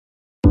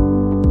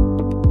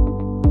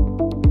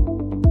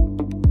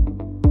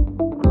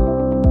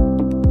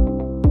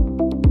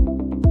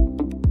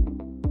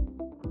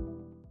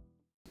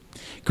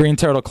Greene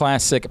Turtle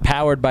Classic,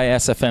 powered by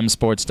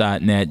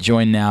SFMSports.net.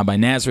 Joined now by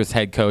Nazareth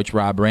head coach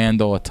Rob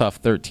Randall. A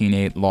tough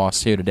 13-8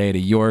 loss here today to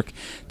York.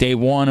 Day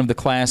one of the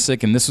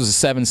Classic, and this was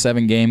a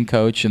 7-7 game,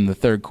 coach. In the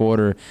third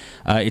quarter,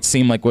 it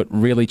seemed like what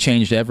really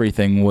changed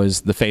everything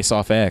was the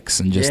face-off X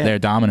and just their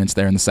dominance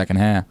there in the second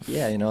half.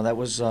 Yeah, you know, that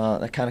was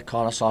that kind of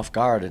caught us off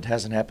guard. It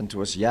hasn't happened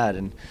to us yet,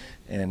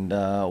 and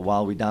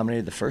while we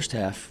dominated the first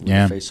half with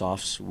the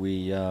face-offs,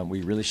 we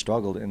really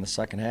struggled in the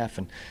second half,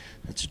 and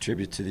that's a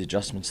tribute to the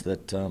adjustments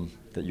that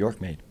that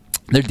York made.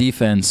 Their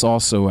defense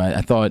also,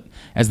 I thought,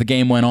 as the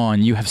game went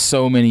on, you have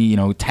so many,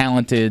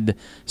 talented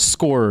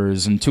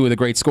scorers and two of the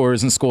great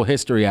scorers in school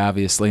history,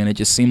 obviously, and it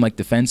just seemed like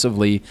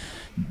defensively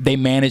they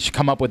managed to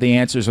come up with the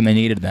answers when they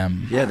needed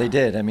them. Yeah, they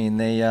did. I mean,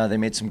 they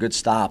made some good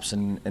stops,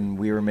 and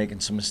we were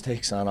making some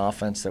mistakes on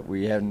offense that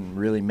we hadn't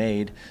really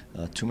made.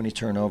 Too many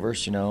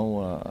turnovers,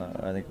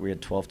 I think we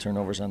had 12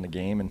 turnovers on the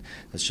game, and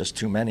that's just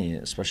too many,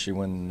 especially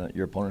when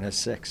your opponent has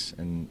 6,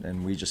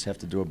 and we just have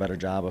to do a better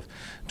job of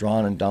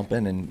drawing and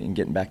dumping and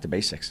getting back to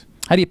basics.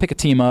 How do you pick a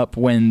team up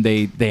when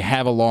they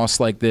have a loss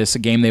like this, a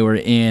game they were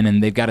in,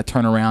 and they've got to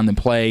turn around and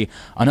play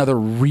another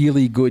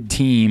really good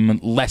team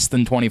less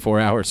than 24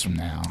 hours from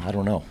now? I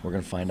don't know. We're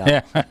going to find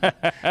out.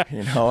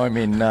 I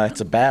mean,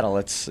 it's a battle.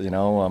 It's,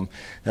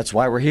 that's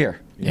why we're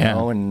here. You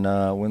know, and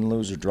win,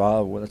 lose, or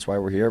draw, that's why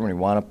we're here. We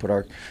want to put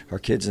our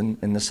kids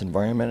in this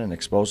environment and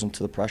expose them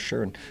to the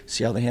pressure and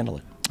see how they handle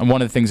it. And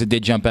one of the things that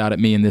did jump out at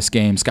me in this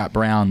game, Scott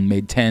Brown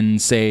made 10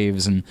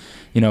 saves, and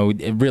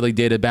it really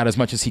did about as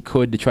much as he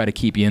could to try to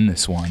keep you in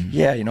this one.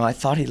 Yeah, I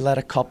thought he let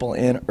a couple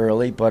in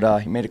early,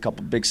 but he made a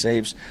couple big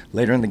saves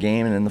later in the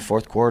game and in the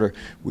fourth quarter.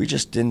 We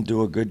just didn't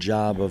do a good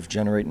job of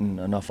generating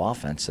enough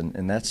offense,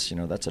 and that's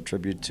that's a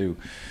tribute to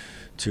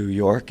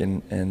York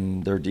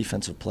and their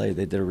defensive play.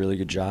 They did a really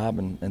good job,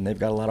 and they've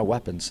got a lot of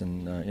weapons.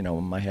 And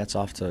my hat's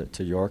off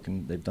to York,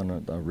 and they've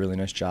done a really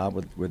nice job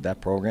with that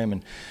program.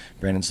 And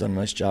Brandon's done a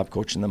nice job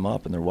coaching them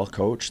up, and they're well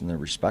coached and they're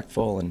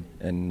respectful.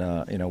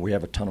 And we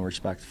have a ton of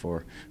respect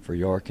for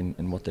York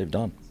and what they've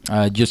done.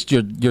 Just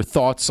your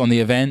thoughts on the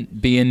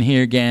event, being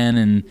here again,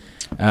 and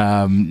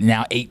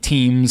now 8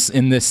 teams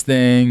in this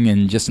thing,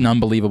 and just an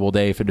unbelievable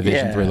day for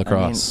Division III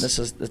lacrosse.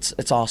 I mean,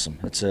 it's awesome.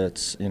 It's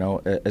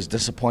as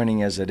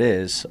disappointing as it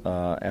is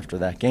after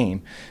that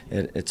game.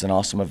 It's an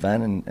awesome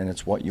event, and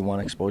it's what you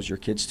want to expose your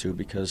kids to,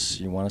 because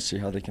you want to see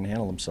how they can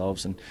handle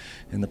themselves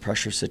in the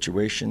pressure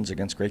situations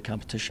against great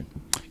competition.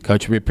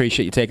 Coach, we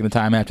appreciate you taking the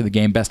time after the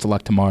game. Best of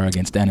luck tomorrow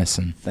against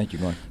Denison. Thank you,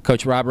 Glenn.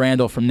 Coach Rob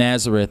Randall from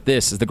Nazareth.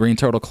 This is the Greene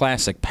Turtle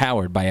Classic,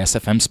 powered by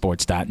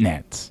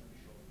SFMSports.net.